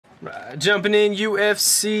Jumping in,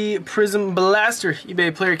 UFC Prizm Blaster,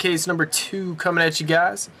 eBay player case number 2 coming at you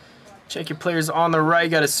guys. Check your players on the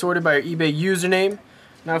right, got it sorted by your eBay username.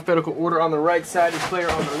 In alphabetical order on the right side, your player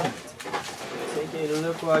on the left. Take a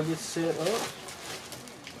look while I get set up.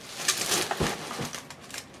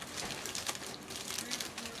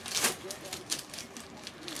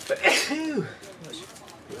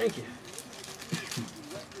 Thank you.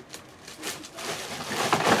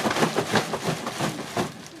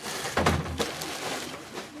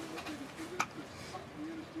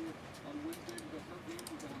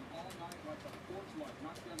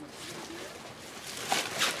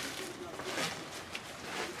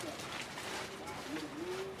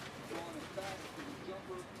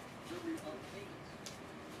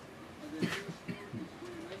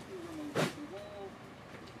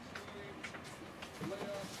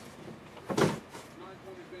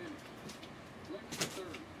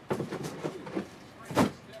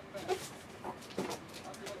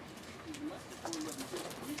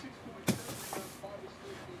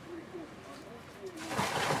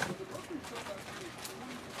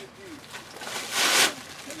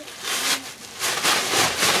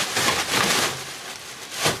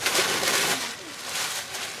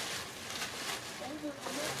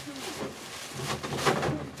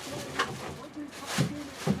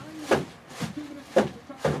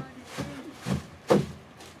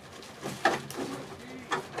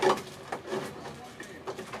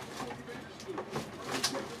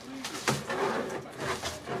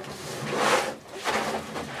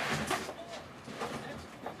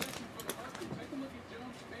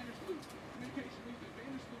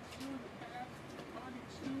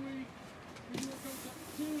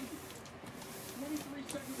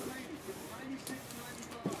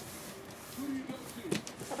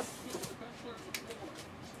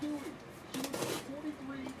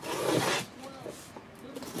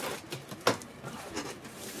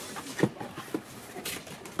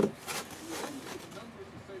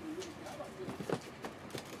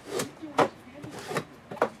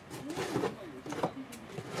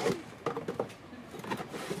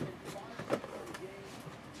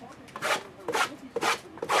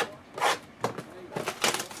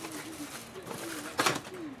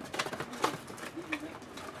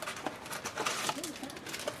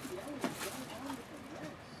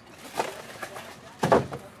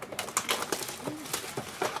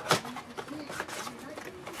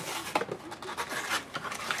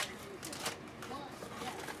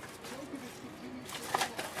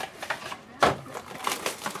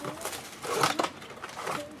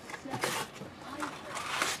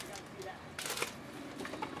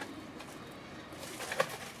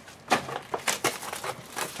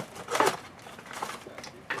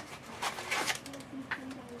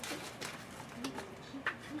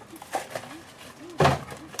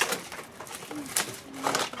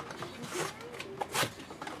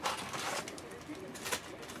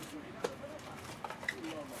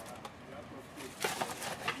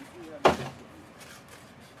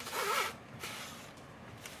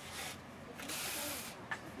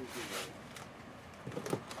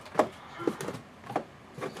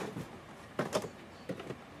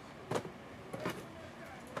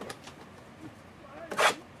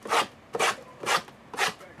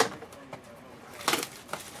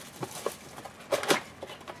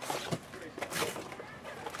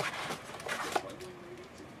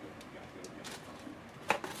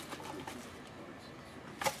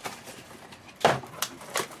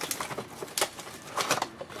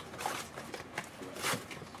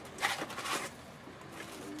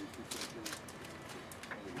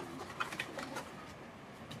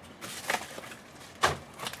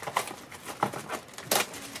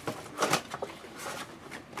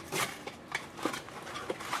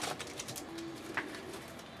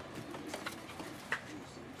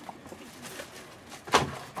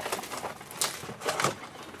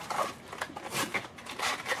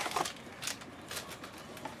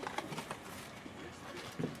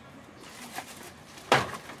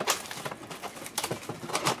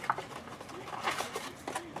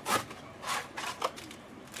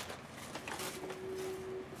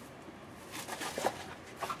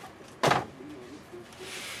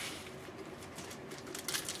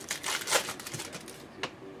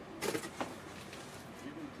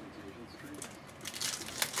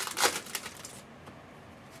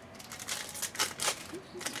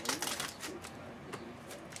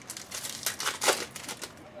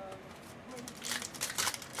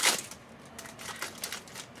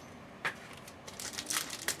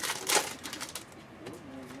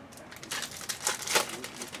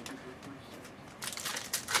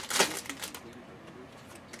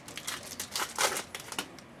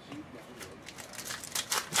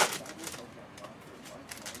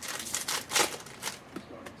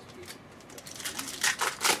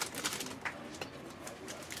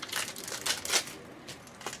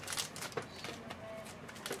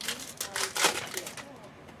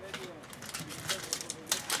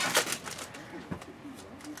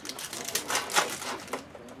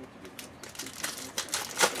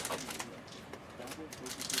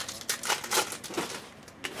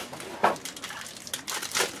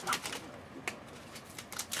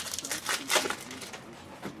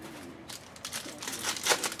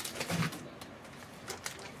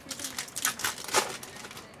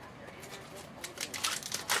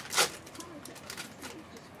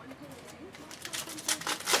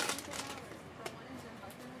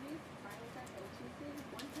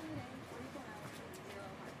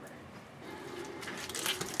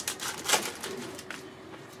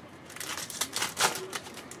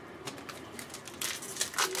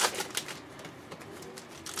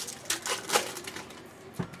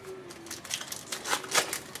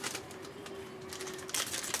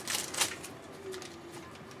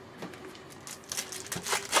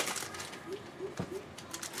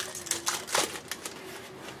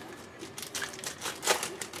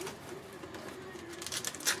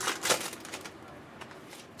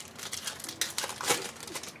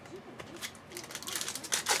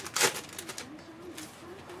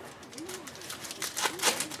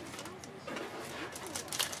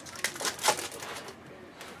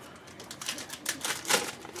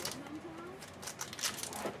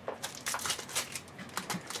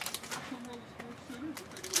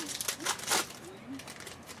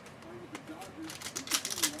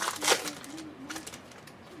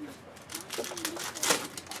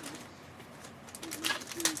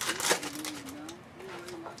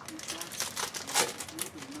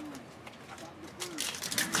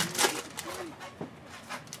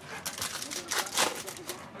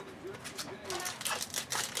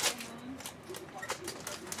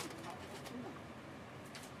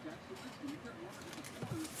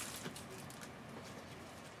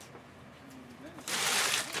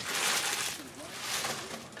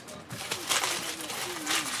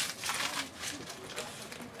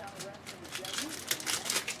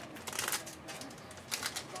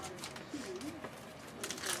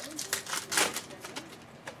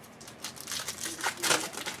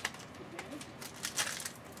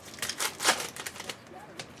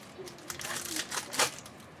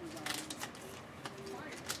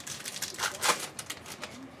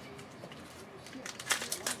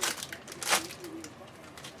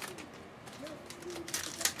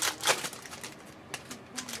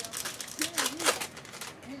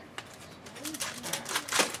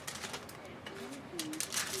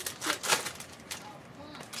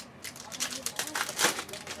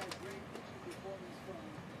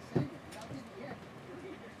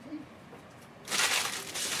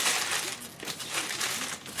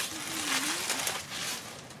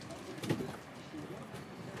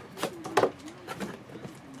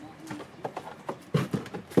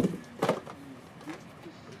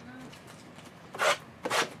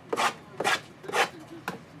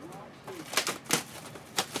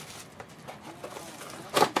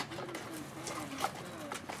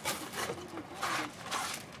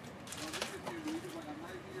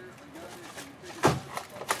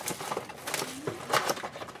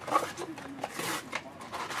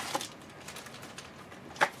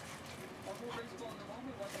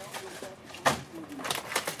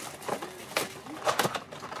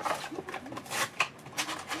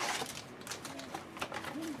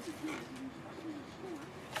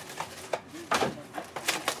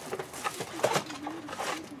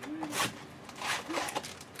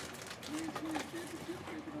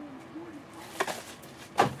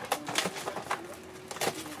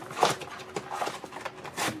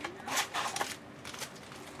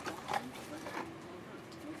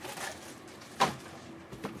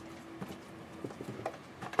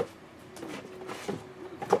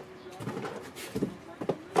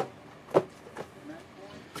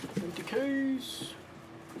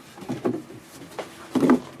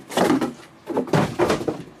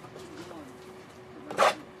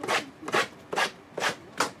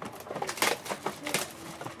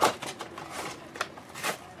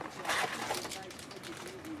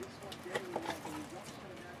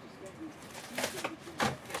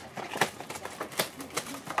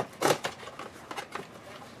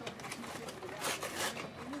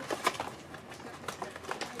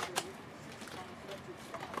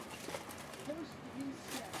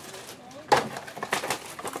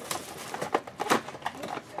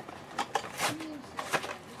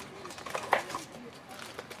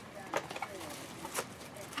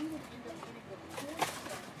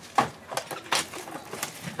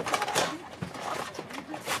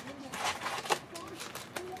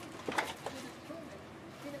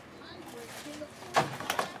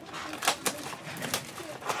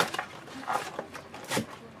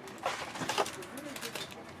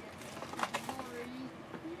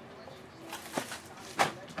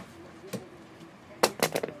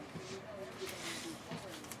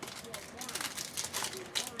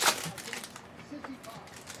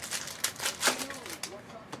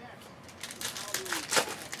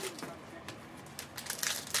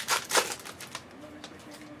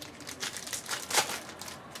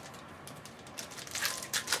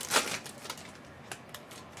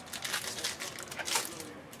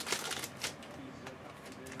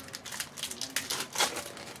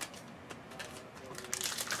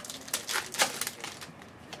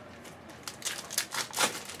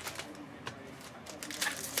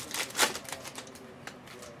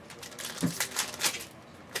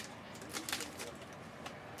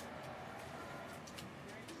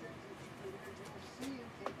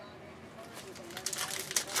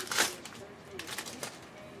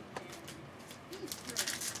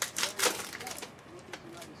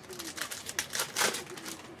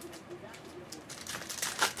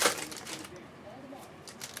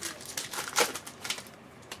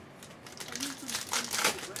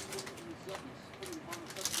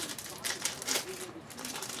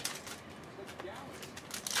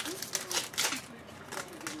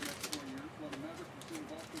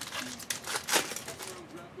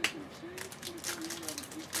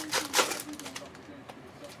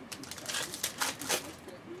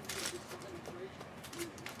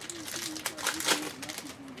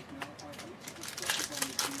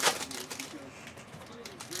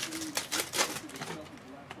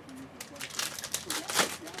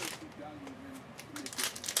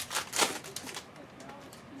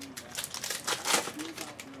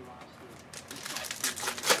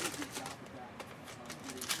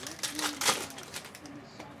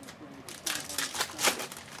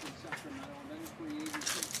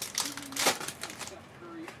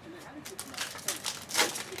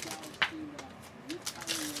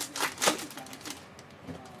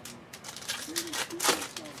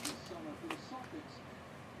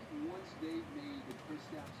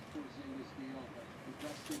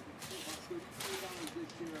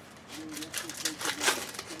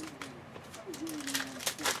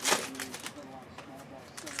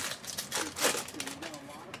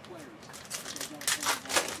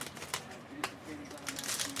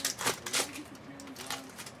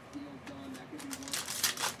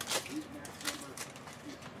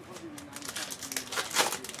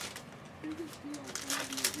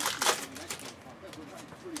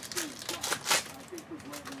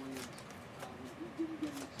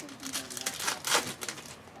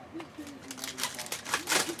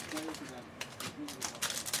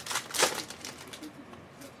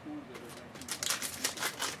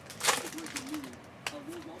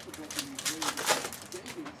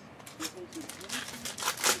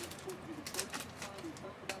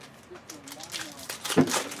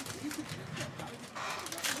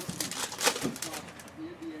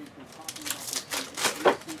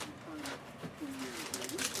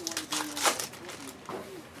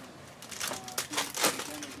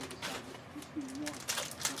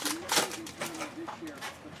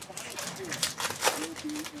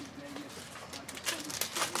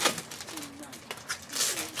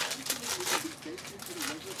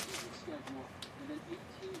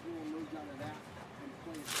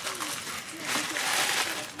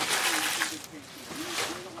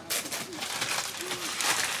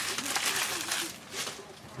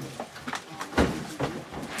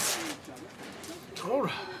 All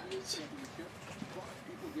right.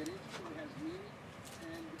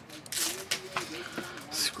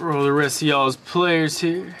 Scroll the rest of y'all's players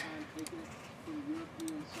here.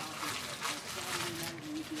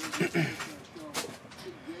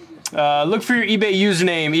 Look for your eBay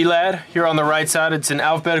username, Elad. Here on the right side, it's in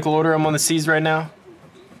alphabetical order. I'm on the C's right now.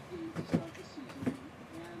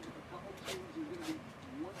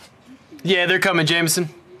 Yeah, they're coming, Jameson.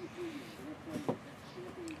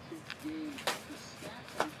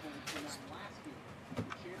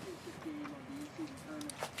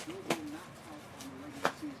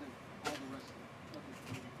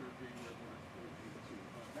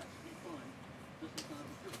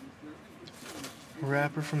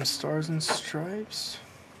 Wrapper from Stars and Stripes.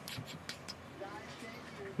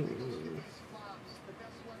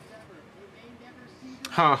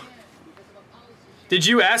 Huh. Did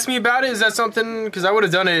you ask me about it? Is that something? Because I would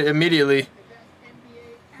have done it immediately.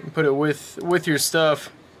 And put it with your stuff.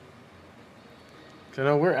 I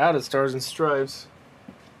know we're out of Stars and Stripes.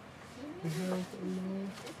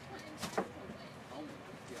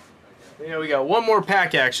 Yeah, we got one more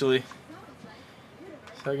pack actually.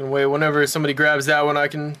 So I can wait. Whenever somebody grabs that one, I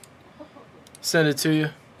can send it to you.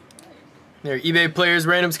 There, eBay players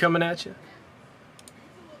randoms coming at you.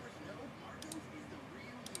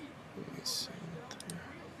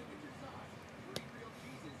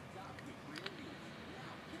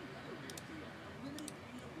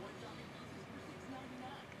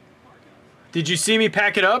 Did you see me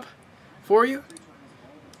pack it up for you?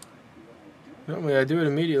 Normally I do it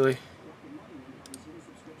immediately.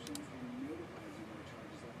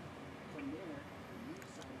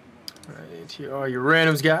 Alright, here are your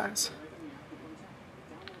randoms, guys.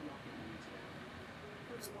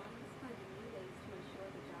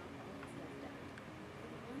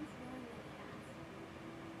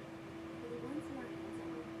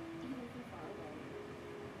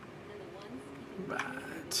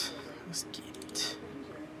 Right, let's get it.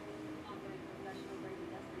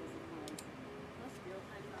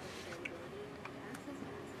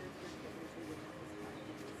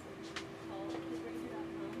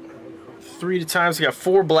 Three at a time, so we got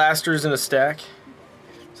 4 blasters in a stack.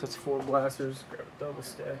 So that's 4 blasters. Grab a double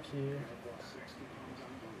stack here.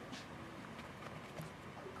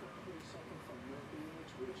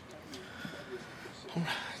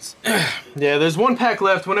 Yeah, there's 1 pack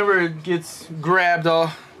left. Whenever it gets grabbed,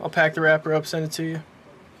 I'll pack the wrapper up, send it to you.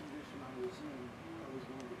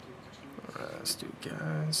 Alright, let's do it,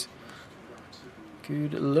 guys.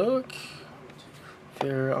 Good luck.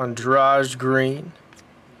 There, Andrade green.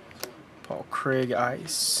 Paul Craig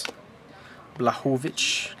ice.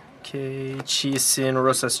 Blachowicz. Okay, Chiasin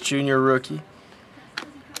Rosas Jr. rookie.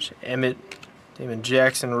 Emmett Damon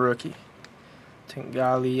Jackson rookie.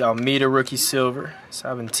 Tengali Almeida rookie silver.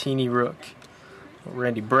 Savantini rook.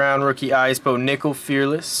 Randy Brown rookie ice. Bo Nickel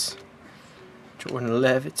fearless. Jordan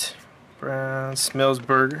Levitt. Brown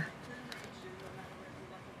Smellsberger.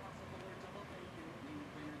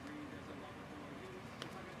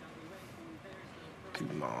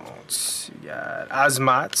 Dumont. You got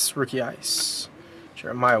Osmats rookie ice.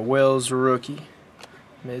 Jeremiah Wells rookie.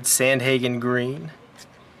 Mid Sandhagen green.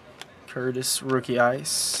 Curtis rookie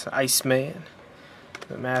ice. Iceman.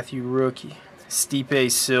 Matthew rookie.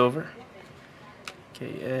 Stipe silver.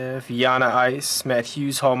 KF Yana ice. Matt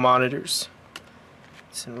Hughes hall monitors.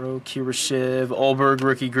 Senro Kirashev Olberg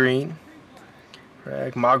rookie green.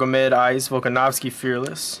 Rag Magomed ice. Volkanovski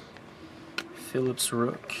fearless. Phillips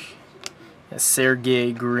rook. And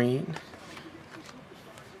Sergey green.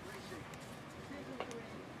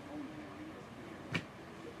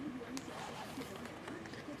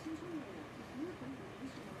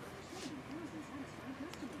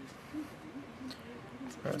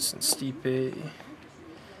 Preston Stipe,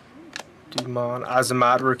 Dumont,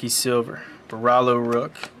 Azamat rookie silver, Baralo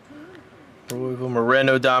rook, Royal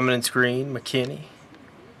Moreno dominance green, McKinney,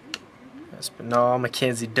 Espinal,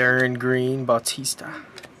 Mackenzie Dern green, Bautista,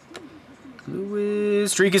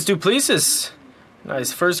 Luis Dricus Duplessis.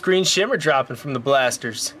 Nice first green shimmer dropping from the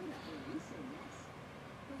blasters.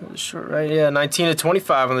 Short right, yeah, 19 to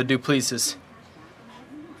 25 on the Duplessis.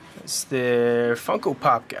 That's their Funko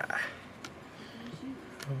Pop guy.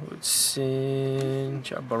 Woodson,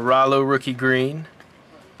 Baralo rookie green,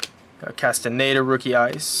 Castaneda rookie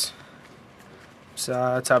ice,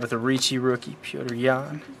 Tabitha Ricci rookie, Piotr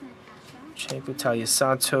Jan, Chanko Talia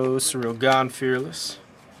Santos, Cyril Gahn fearless,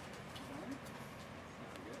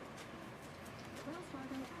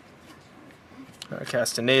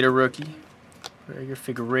 Castaneda rookie, Gregor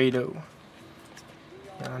Figueiredo,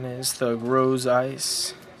 Yanez Thug Rose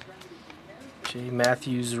ice, Jay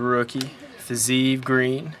Matthews rookie, Fazeev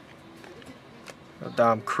green,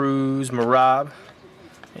 Dom Cruz, Marab,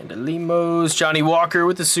 and the Limos, Johnny Walker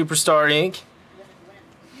with the Superstar ink.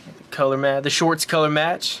 The color match, the shorts color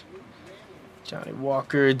match. Johnny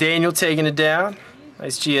Walker, Daniel taking it down.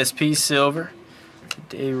 Nice GSP silver.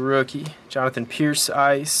 Day rookie, Jonathan Pierce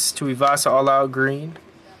ice, Tuivasa all out green.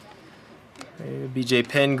 BJ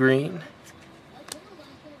Penn green.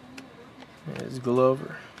 There's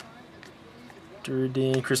Glover.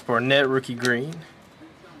 Durden, Chris Barnett, rookie green.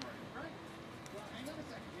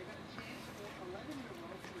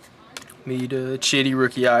 Mita, Chitty,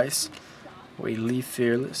 rookie ice. Wade Lee,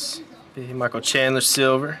 fearless. Michael Chandler,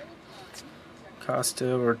 silver.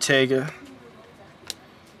 Costa, Ortega.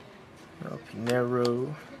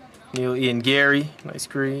 Pinero. Neil Ian Gary, nice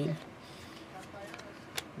green.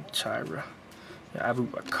 Tyra. Abu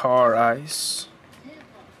Bakar, ice.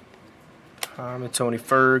 Tony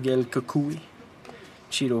Ferg, El Kukui.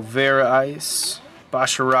 Cheeto Vera ice,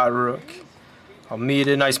 Basharat rook,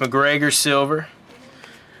 Almeida, nice McGregor silver,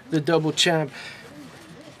 the double champ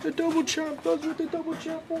does what the double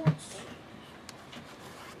champ wants.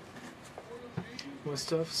 My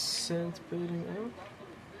stuff sent bidding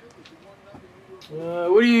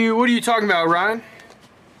out. What are you talking about, Ryan?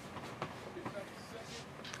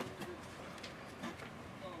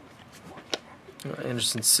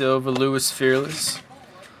 Anderson Silva, Lewis fearless.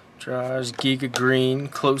 Draj, Giga green,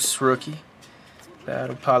 close rookie.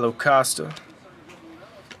 Battle Paulo Costa.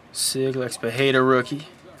 Sig Lex Bejeda rookie.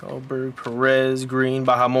 Goldberg, Perez, green,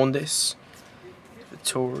 Bahamondes.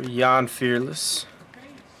 Vittori, Jan Fearless.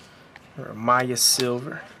 Maya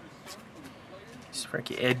silver.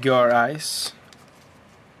 Frankie Edgar ice.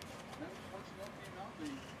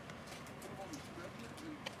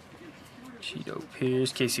 Cheeto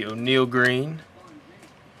Pierce, Casey O'Neill green.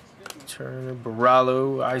 Turner,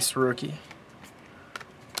 Barallo ice rookie.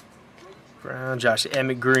 Brown, Josh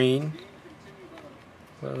Emmett green.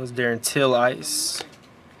 Well as Darren Till ice.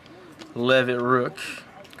 Levitt rook.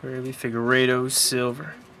 Gravely Figueiredo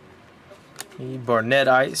silver. Barnett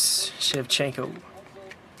ice. Shevchenko.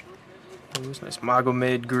 Nice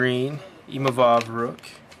Magomed green. Imavov rook.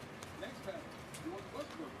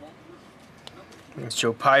 It's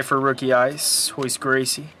Joe Pfeiffer rookie ice. Hoist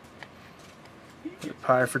Gracie.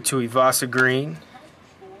 Pfeiffer Tuivasa green.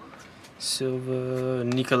 Silva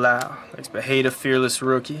Nicolau. Nice Beheda fearless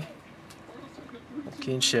rookie.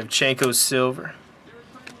 Again Shevchenko silver.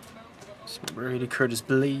 Brady Curtis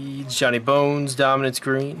Bleeds. Johnny Bones dominance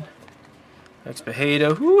green. Next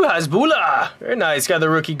Beheda. Ooh, Hasbulla. Very nice. Got the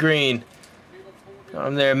rookie green. Got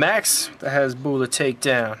him there, Max. The Hasbulla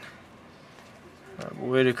takedown.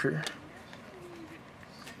 Whitaker.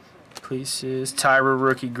 Pieces. Tyra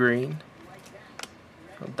rookie green.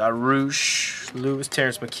 Darush. Lewis.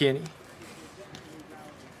 Terrence McKinney.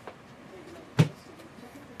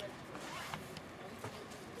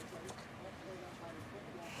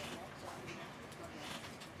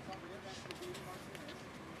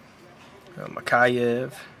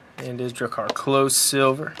 Makayev. And is Drakkar Close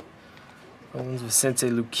silver. Owns Vicente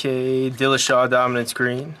Luque. Dillashaw dominance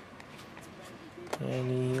green.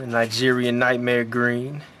 And Nigerian Nightmare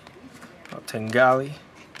green. Tengali.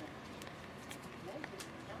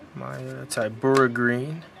 Maya Taibura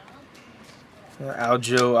green.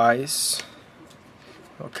 Aljo ice.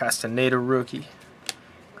 Castaneda rookie.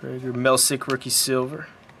 Gregor Melsick rookie silver.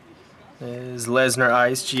 There's Lesnar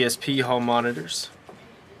ice. GSP hall monitors.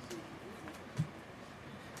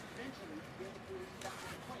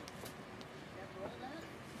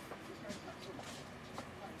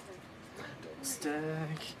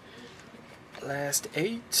 Stack. Last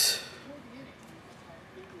 8.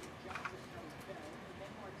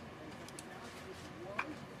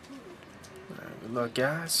 Good luck,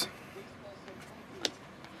 guys.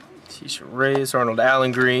 Tisha Reyes, Arnold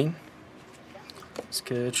Allen green. It's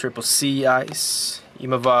good. Triple C ice.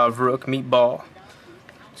 Imavov rook, meatball.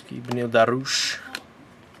 Benil Darush.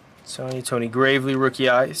 Tony Gravely rookie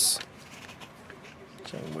ice.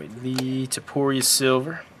 Lee Taporia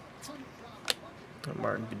silver.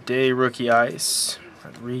 Martin Bidet rookie ice.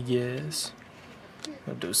 Rodriguez.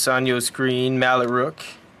 Dos Anjos green. Mallet rook.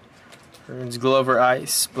 Burns Glover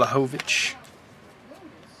ice. Blahovic.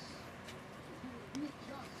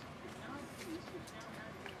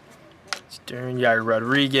 Stern Yair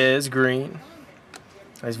Rodriguez green.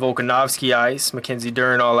 Nice Volkanovski ice. Mackenzie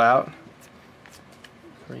Dern all out.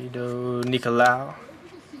 Rito Nicolau.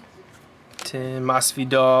 Tim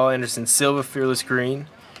Masvidal. Anderson Silva fearless green.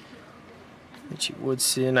 Richie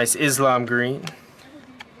Woodson, nice Islam green.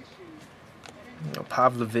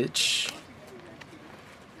 Pavlovich.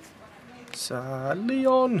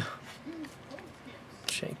 Leon.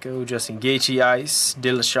 Chenko, Justin Gaethje ice.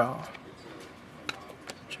 Dillashaw.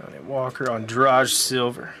 Johnny Walker, Andrade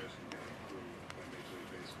silver.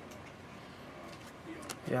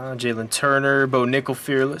 Yeah, Jalen Turner, Bo Nickel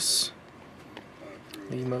fearless.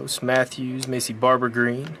 Lemos, Matthews, Macy Barber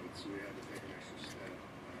green.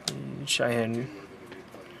 Cheyenne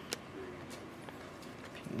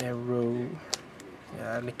Pinero,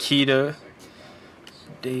 yeah, Nikita,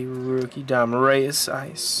 Dave rookie, Dom Reyes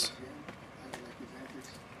ice,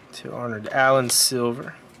 to Arnold Allen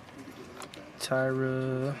silver,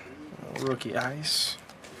 Tyra rookie ice.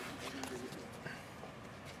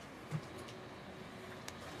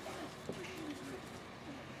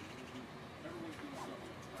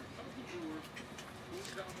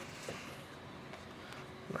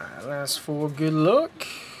 Last 4, good luck.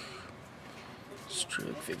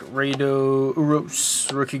 Strip Figueiredo,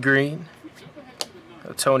 Uros, rookie green.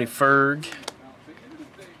 Tony Ferg.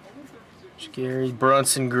 Gary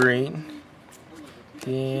Brunson green.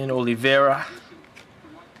 Then Oliveira.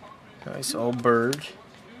 Nice Oldberg.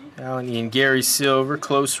 Allen Ian Gary silver,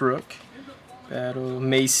 close rook. Battle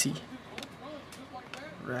Macy.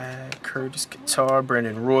 Rad Curtis Qatar,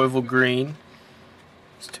 Brendan Royval green.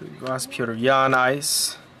 Ross Piotr Jan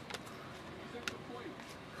ice.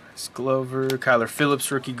 Glover, Kyler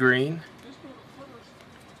Phillips rookie green.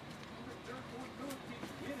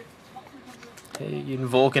 Hagen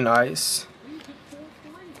Vulcan ice.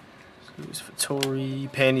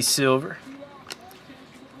 Vittori Pandy silver.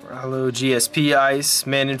 Hello, GSP Ice,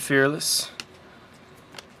 Man and Fearless.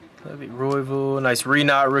 Levy Royval, nice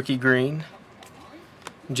Renat rookie green.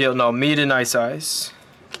 Jalen Almeida, nice ice.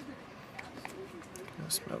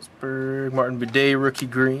 Smellsberg, Martin Bidet rookie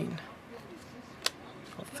green.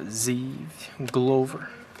 Zeev, Glover.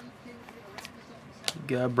 You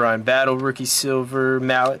got Brian Battle rookie silver,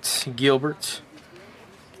 Mallet, Gilbert.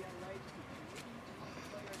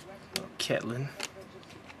 Ketlin.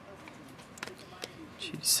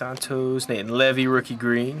 Chidi Santos, Nathan Levy rookie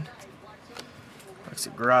green. Alex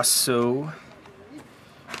Grasso.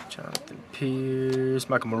 Jonathan Pierce,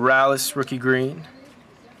 Michael Morales rookie green.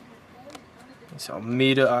 It's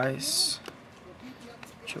Almeida ice.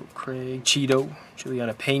 Joe Craig, Cheeto,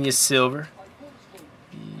 Juliana Pena silver.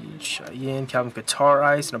 Cheyenne, Calvin Qatar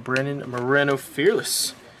ice, and a Brennan Moreno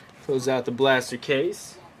fearless. Close out the blaster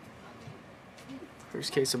case.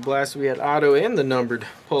 First case of blaster, we had auto and the numbered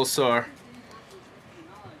Pulsar.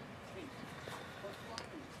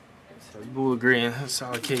 So we'll agree, a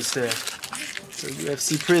solid case there. So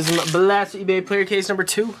UFC Prizm Blaster eBay player case number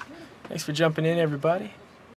 2. Thanks for jumping in, everybody.